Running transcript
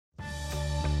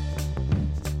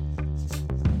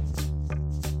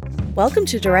Welcome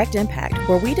to Direct Impact,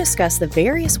 where we discuss the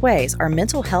various ways our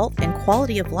mental health and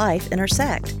quality of life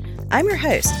intersect. I'm your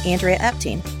host, Andrea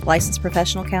Epting, licensed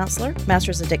professional counselor,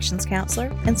 master's addictions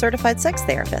counselor, and certified sex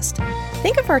therapist.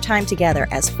 Think of our time together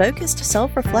as focused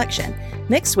self-reflection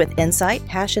mixed with insight,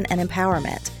 passion, and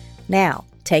empowerment. Now,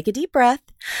 take a deep breath.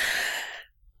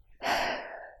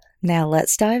 Now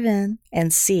let's dive in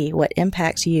and see what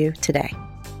impacts you today.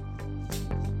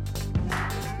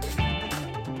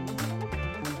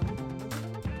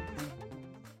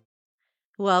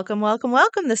 Welcome.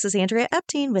 This is Andrea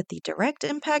Epting with the Direct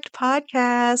Impact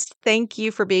Podcast. Thank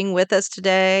you for being with us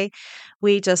today.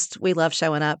 We love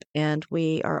showing up, and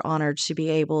we are honored to be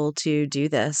able to do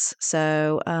this.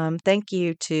 So thank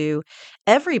you to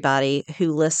everybody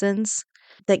who listens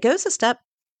that goes a step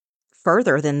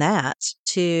further than that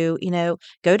to,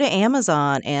 go to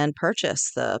Amazon and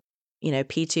purchase the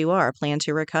P2R, Plan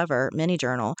to Recover mini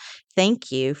journal.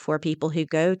 Thank you for people who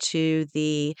go to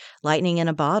the Lightning in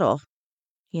a Bottle,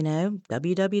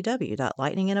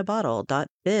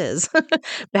 www.lightninginabottle.biz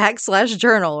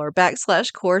 /journal or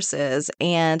 /courses,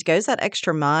 and goes that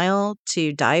extra mile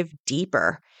to dive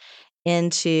deeper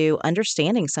into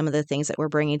understanding some of the things that we're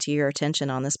bringing to your attention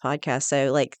on this podcast.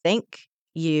 So thank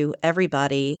you,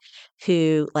 everybody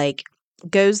who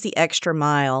goes the extra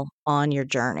mile on your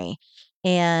journey.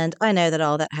 And I know that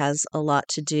all that has a lot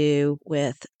to do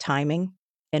with timing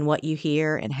and what you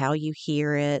hear and how you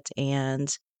hear it,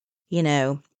 and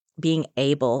being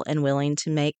able and willing to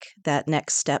make that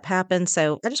next step happen.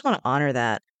 So I just want to honor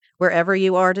that. Wherever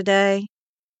you are today,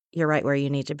 you're right where you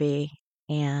need to be.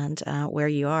 And where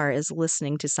you are is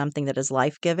listening to something that is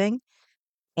life-giving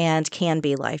and can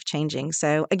be life-changing.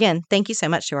 So again, thank you so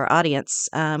much to our audience.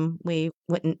 We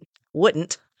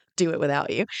wouldn't do it without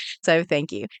you. So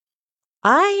thank you.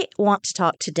 I want to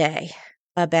talk today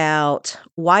about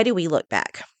why do we look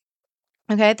back?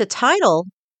 Okay, the title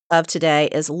of today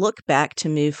is Look Back to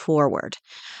Move Forward.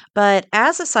 But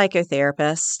as a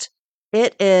psychotherapist,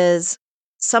 it is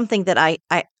something that I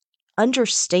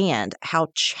understand how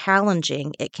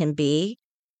challenging it can be,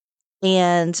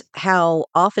 and how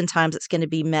oftentimes it's going to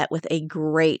be met with a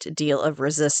great deal of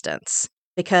resistance,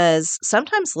 because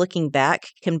sometimes looking back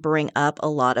can bring up a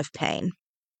lot of pain.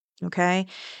 Okay.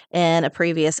 In a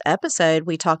previous episode,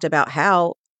 we talked about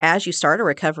how as you start a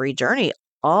recovery journey,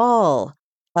 all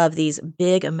of these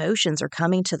big emotions are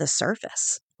coming to the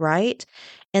surface, right?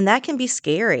 And that can be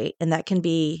scary, and that can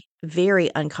be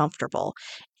very uncomfortable.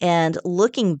 And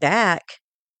looking back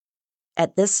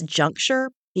at this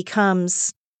juncture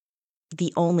becomes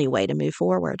the only way to move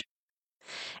forward.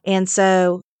 And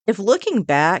so if looking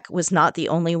back was not the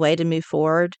only way to move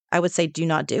forward, I would say do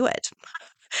not do it.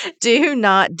 Do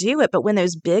not do it. But when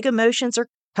those big emotions are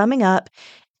coming up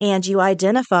and you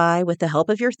identify with the help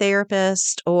of your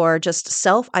therapist, or just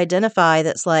self-identify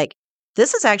that's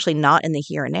this is actually not in the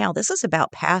here and now. This is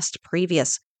about past,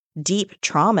 previous, deep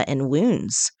trauma and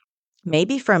wounds,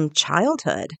 maybe from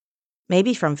childhood,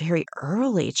 maybe from very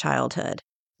early childhood.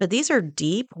 But these are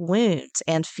deep wounds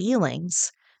and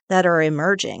feelings that are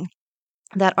emerging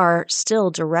that are still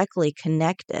directly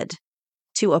connected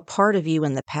to a part of you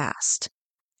in the past.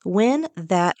 When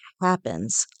that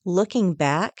happens, looking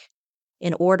back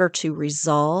in order to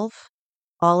resolve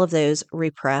all of those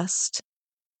repressed,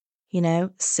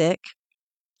 sick,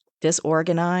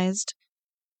 disorganized,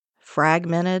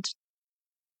 fragmented,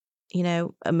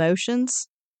 emotions,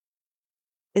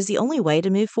 is the only way to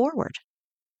move forward.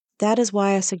 That is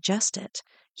why I suggest it.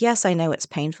 Yes, I know it's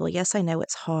painful. Yes, I know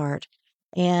it's hard.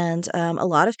 And a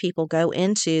lot of people go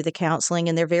into the counseling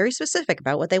and they're very specific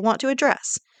about what they want to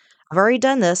address. I've already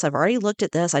done this. I've already looked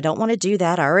at this. I don't want to do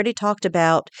that. I already talked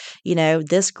about,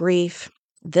 this grief,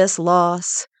 this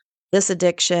loss, this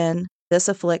addiction, this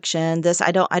affliction,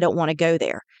 I don't want to go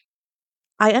there.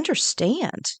 I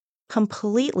understand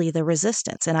completely the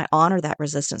resistance, and I honor that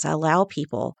resistance. I allow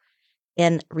people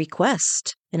and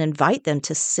request and invite them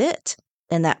to sit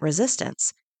in that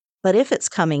resistance. But if it's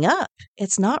coming up,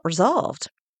 it's not resolved.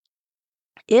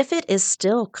 If it is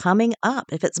still coming up,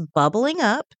 if it's bubbling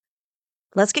up,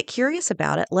 let's get curious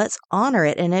about it. Let's honor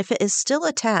it. And if it is still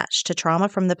attached to trauma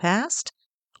from the past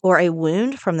or a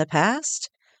wound from the past,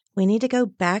 we need to go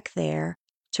back there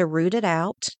to root it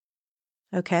out,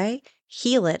 okay?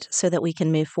 Heal it so that we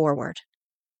can move forward.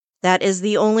 That is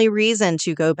the only reason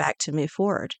to go back to move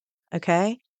forward,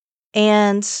 okay?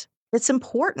 And it's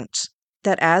important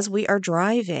that as we are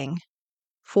driving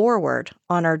forward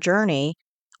on our journey,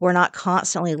 we're not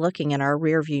constantly looking in our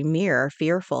rearview mirror,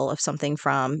 fearful of something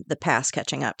from the past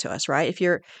catching up to us, right? If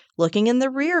you're looking in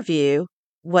the rear view,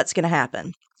 what's going to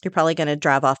happen? You're probably going to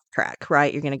drive off track,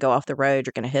 right? You're going to go off the road.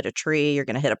 You're going to hit a tree. You're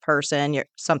going to hit a person,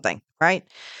 something, right?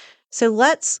 So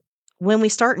when we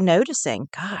start noticing,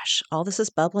 gosh, all this is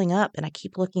bubbling up and I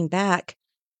keep looking back,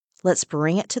 let's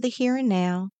bring it to the here and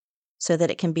now so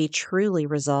that it can be truly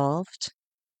resolved.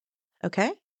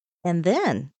 Okay? And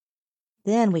then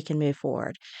we can move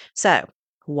forward. So,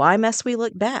 why must we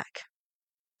look back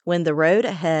when the road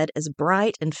ahead is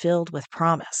bright and filled with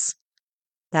promise?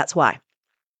 That's why.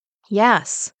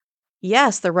 Yes,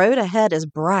 the road ahead is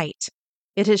bright.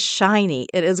 It is shiny.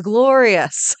 It is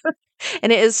glorious.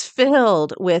 And it is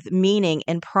filled with meaning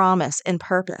and promise and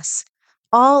purpose.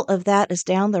 All of that is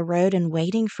down the road and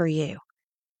waiting for you.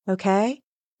 Okay?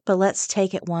 But let's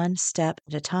take it one step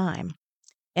at a time.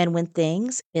 And when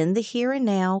things in the here and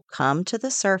now come to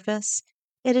the surface,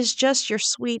 it is just your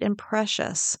sweet and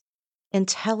precious,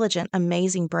 intelligent,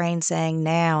 amazing brain saying,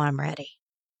 now I'm ready.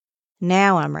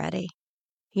 Now I'm ready.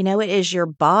 It is your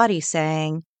body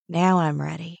saying, now I'm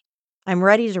ready. I'm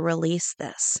ready to release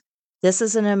this. This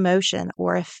is an emotion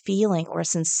or a feeling or a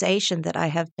sensation that I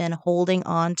have been holding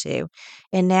on to,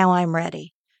 and now I'm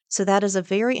ready. So that is a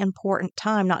very important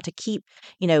time not to keep,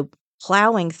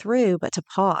 plowing through, but to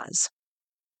pause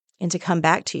and to come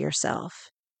back to yourself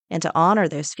and to honor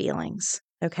those feelings,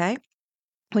 okay?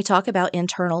 We talk about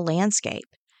internal landscape.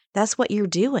 That's what you're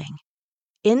doing.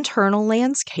 Internal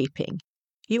landscaping.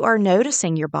 You are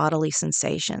noticing your bodily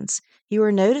sensations. You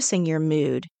are noticing your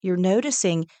mood. You're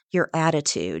noticing your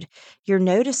attitude. You're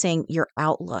noticing your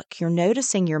outlook. You're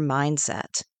noticing your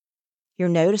mindset. You're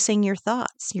noticing your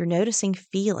thoughts. You're noticing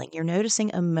feeling. You're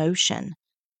noticing emotion.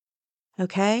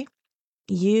 Okay?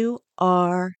 You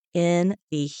are in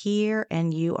the here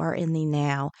and you are in the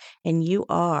now, and you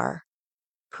are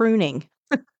pruning.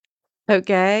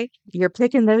 Okay? You're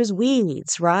picking those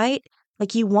weeds, right?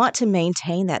 Like you want to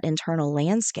maintain that internal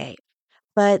landscape,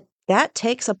 but that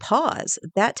takes a pause.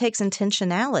 That takes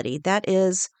intentionality. That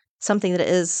is something that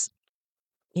is,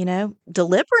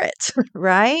 deliberate,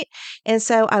 right? And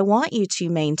so I want you to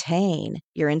maintain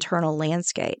your internal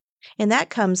landscape. And that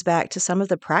comes back to some of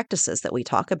the practices that we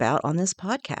talk about on this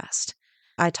podcast.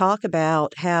 I talk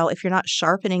about how if you're not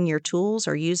sharpening your tools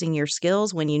or using your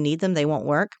skills when you need them, they won't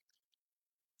work,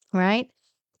 right?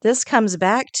 This comes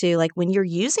back to like when you're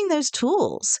using those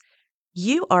tools,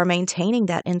 you are maintaining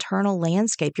that internal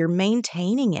landscape. You're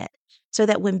maintaining it so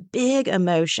that when big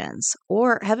emotions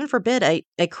or, heaven forbid, a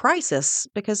crisis,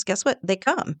 because guess what? They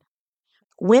come.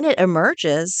 When it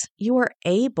emerges, you are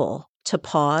able to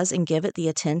pause and give it the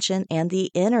attention and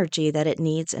the energy that it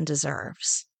needs and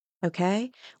deserves. Okay?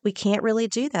 We can't really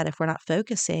do that if we're not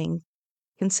focusing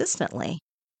consistently,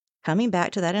 coming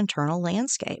back to that internal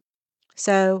landscape.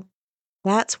 So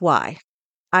that's why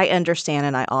I understand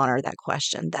and I honor that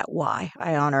question, that why.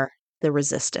 I honor the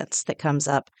resistance that comes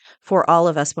up for all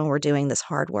of us when we're doing this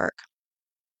hard work.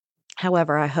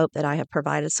 However, I hope that I have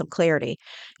provided some clarity.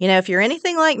 If you're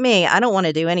anything like me, I don't want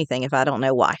to do anything if I don't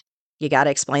know why. You got to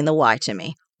explain the why to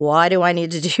me. Why do I need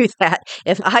to do that?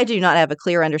 If I do not have a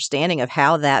clear understanding of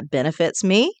how that benefits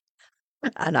me,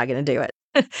 I'm not going to do it.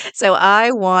 So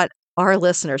I want our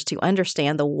listeners to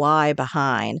understand the why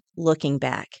behind looking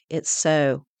back. It's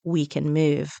so we can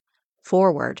move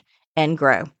forward and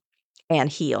grow and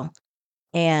heal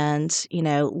and,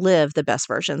 live the best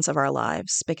versions of our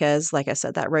lives. Because, like I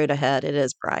said, that road ahead, it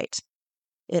is bright.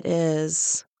 It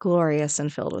is glorious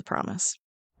and filled with promise.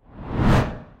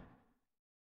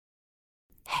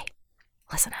 Hey,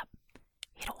 listen up.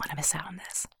 You don't want to miss out on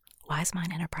this. Wise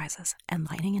Mind Enterprises and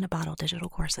Lightning in a Bottle digital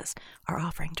courses are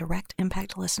offering direct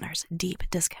impact listeners deep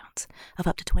discounts of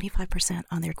up to 25%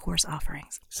 on their course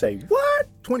offerings. Say what?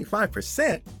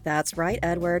 25%? That's right,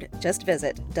 Edward. Just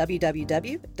visit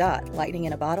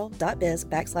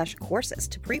www.lightninginabottle.biz/courses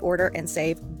to pre-order and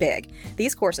save big.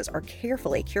 These courses are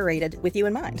carefully curated with you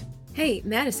in mind. Hey,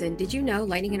 Madison, did you know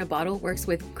Lightning in a Bottle works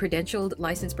with credentialed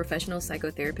licensed professional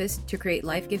psychotherapists to create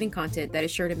life-giving content that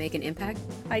is sure to make an impact?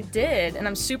 I did, and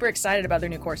I'm super excited about their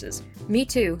new courses. Me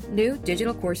too. New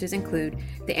digital courses include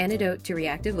The Antidote to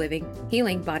Reactive Living,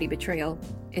 Healing Body Betrayal,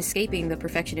 Escaping the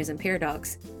Perfectionism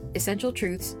Paradox, Essential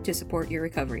Truths to Support Your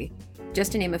Recovery,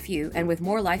 just to name a few, and with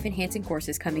more life-enhancing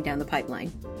courses coming down the pipeline.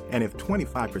 And if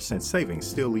 25% savings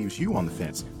still leaves you on the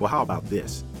fence, well, how about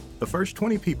this? The first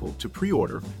 20 people to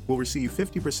pre-order will receive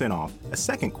 50% off a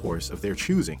second course of their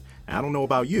choosing. I don't know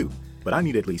about you, but I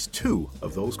need at least 2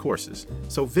 of those courses.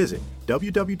 So visit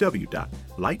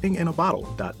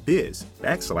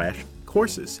www.lightninginabottle.biz/courses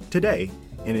courses today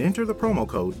and enter the promo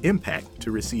code IMPACT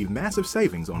to receive massive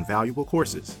savings on valuable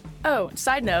courses. Oh,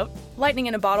 side note, Lightning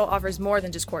in a Bottle offers more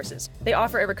than just courses. They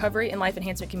offer a recovery and life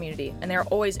enhancement community, and they are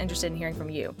always interested in hearing from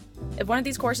you. If one of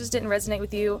these courses didn't resonate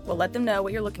with you, well, let them know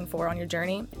what you're looking for on your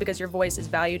journey, because your voice is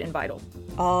valued and vital.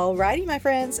 Alrighty, my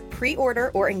friends, pre-order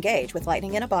or engage with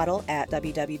Lightning in a Bottle at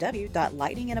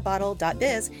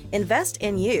www.lightninginabottle.biz. Invest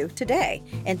in you today,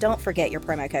 and don't forget your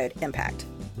promo code IMPACT.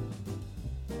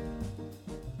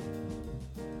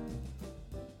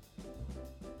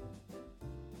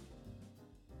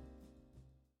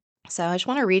 So I just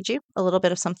want to read you a little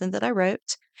bit of something that I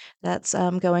wrote that's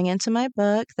going into my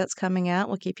book that's coming out.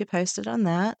 We'll keep you posted on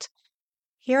that.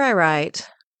 Here I write,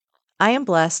 I am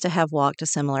blessed to have walked a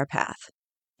similar path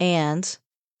and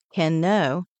can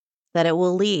know that it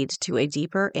will lead to a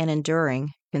deeper and enduring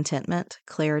contentment,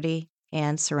 clarity,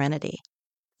 and serenity.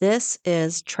 This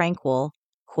is tranquil,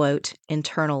 quote,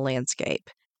 internal landscape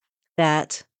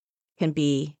that can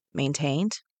be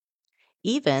maintained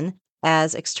even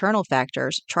as external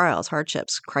factors, trials,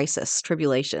 hardships, crisis,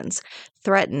 tribulations,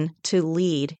 threaten to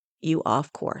lead you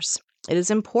off course. It is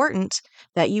important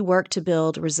that you work to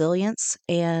build resilience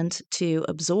and to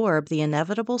absorb the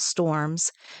inevitable storms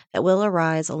that will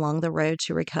arise along the road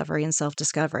to recovery and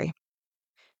self-discovery.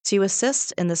 To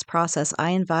assist in this process, I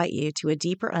invite you to a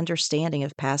deeper understanding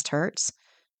of past hurts,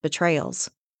 betrayals,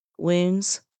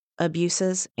 wounds,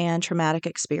 abuses, and traumatic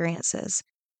experiences.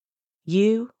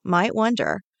 You might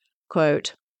wonder,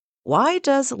 quote, why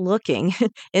does looking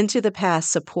into the past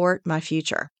support my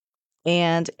future?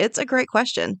 And it's a great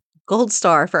question. Gold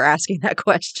star for asking that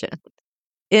question.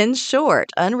 In short,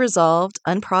 unresolved,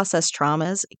 unprocessed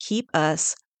traumas keep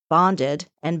us bonded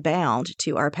and bound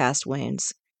to our past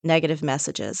wounds, negative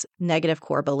messages, negative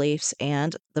core beliefs,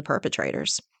 and the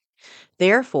perpetrators.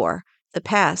 Therefore, the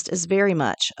past is very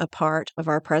much a part of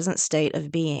our present state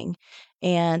of being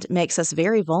and makes us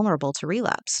very vulnerable to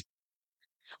relapse.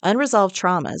 Unresolved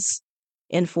traumas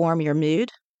inform your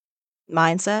mood,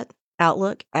 mindset,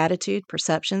 outlook, attitude,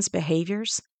 perceptions,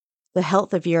 behaviors, the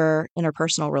health of your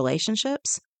interpersonal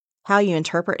relationships, how you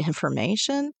interpret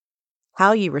information,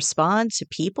 how you respond to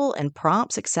people and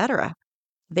prompts, etc.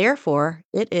 Therefore,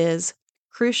 it is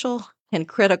crucial and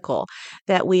critical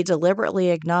that we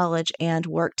deliberately acknowledge and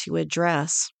work to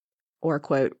address, or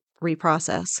quote,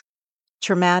 reprocess,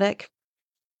 traumatic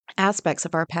aspects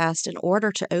of our past in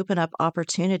order to open up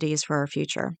opportunities for our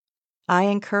future. I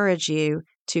encourage you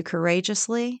to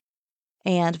courageously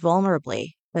and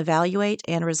vulnerably evaluate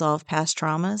and resolve past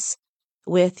traumas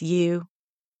with you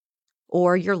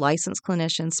or your licensed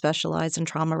clinician specialized in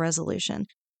trauma resolution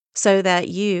so that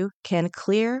you can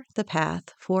clear the path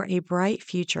for a bright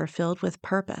future filled with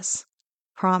purpose,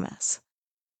 promise,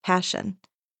 passion,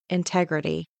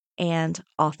 integrity, and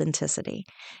authenticity.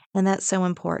 And that's so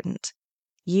important.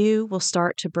 You will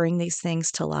start to bring these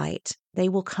things to light. They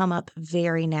will come up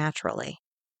very naturally.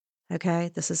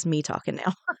 Okay, this is me talking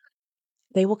now.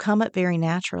 They will come up very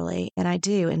naturally. And I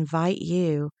do invite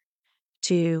you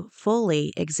to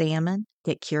fully examine,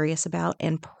 get curious about,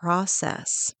 and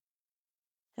process,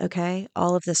 okay,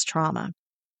 all of this trauma.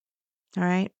 All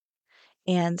right.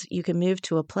 And you can move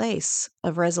to a place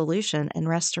of resolution and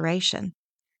restoration.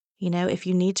 You know, if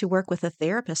you need to work with a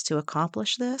therapist to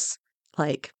accomplish this,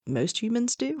 like most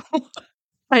humans do,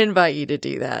 I invite you to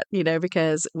do that, you know,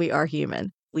 because we are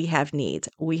human. We have needs.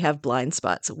 We have blind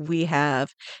spots. We have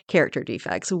character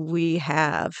defects. We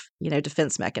have, you know,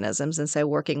 defense mechanisms. And so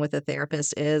working with a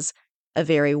therapist is a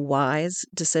very wise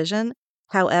decision.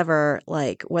 However,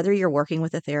 like whether you're working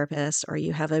with a therapist or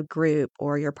you have a group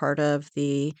or you're part of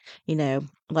the, you know,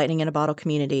 Lightning in a Bottle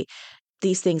community,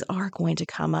 these things are going to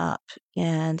come up,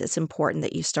 and it's important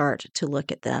that you start to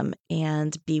look at them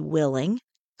and be willing,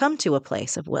 come to a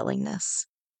place of willingness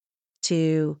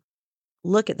to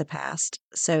look at the past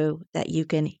so that you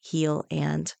can heal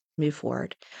and move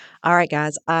forward. All right,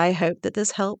 guys, I hope that this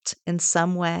helped in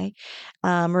some way.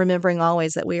 Remembering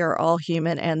always that we are all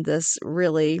human, and this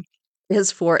really is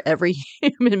for every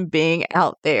human being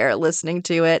out there listening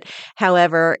to it.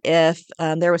 However, if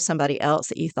there was somebody else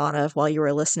that you thought of while you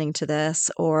were listening to this,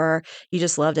 or you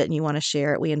just loved it and you want to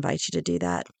share it, we invite you to do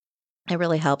that. It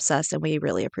really helps us, and we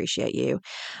really appreciate you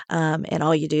and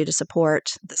all you do to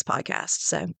support this podcast.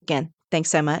 So again, thanks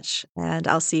so much, and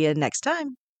I'll see you next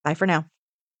time. Bye for now.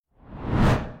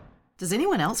 Does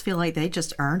anyone else feel like they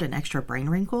just earned an extra brain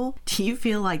wrinkle? Do you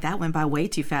feel like that went by way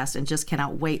too fast and just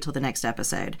cannot wait till the next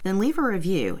episode? Then leave a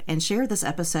review and share this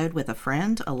episode with a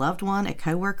friend, a loved one, a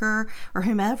coworker, or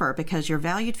whomever, because your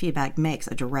valued feedback makes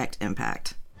a direct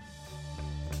impact.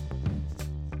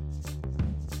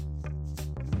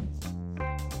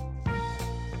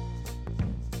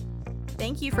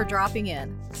 Thank you for dropping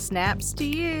in. Snaps to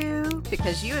you,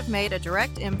 because you have made a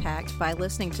direct impact by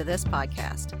listening to this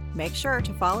podcast. Make sure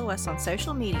to follow us on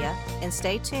social media and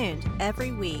stay tuned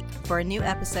every week for a new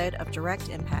episode of Direct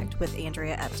Impact with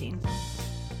Andrea Epting.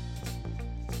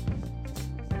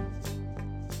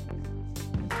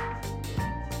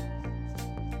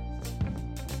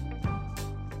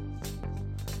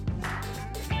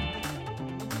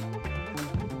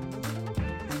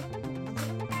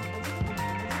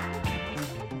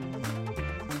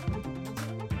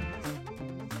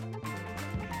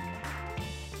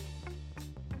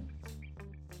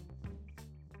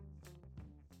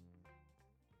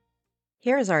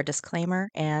 Here is our disclaimer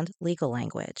and legal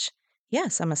language.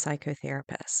 Yes, I'm a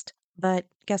psychotherapist, but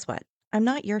guess what? I'm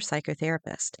not your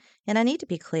psychotherapist, and I need to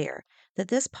be clear that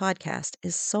this podcast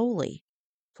is solely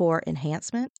for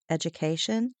enhancement,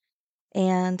 education,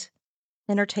 and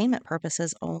entertainment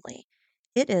purposes only.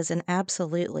 It is in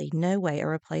absolutely no way a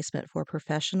replacement for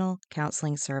professional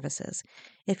counseling services.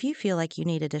 If you feel like you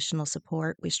need additional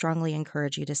support, we strongly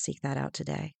encourage you to seek that out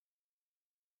today.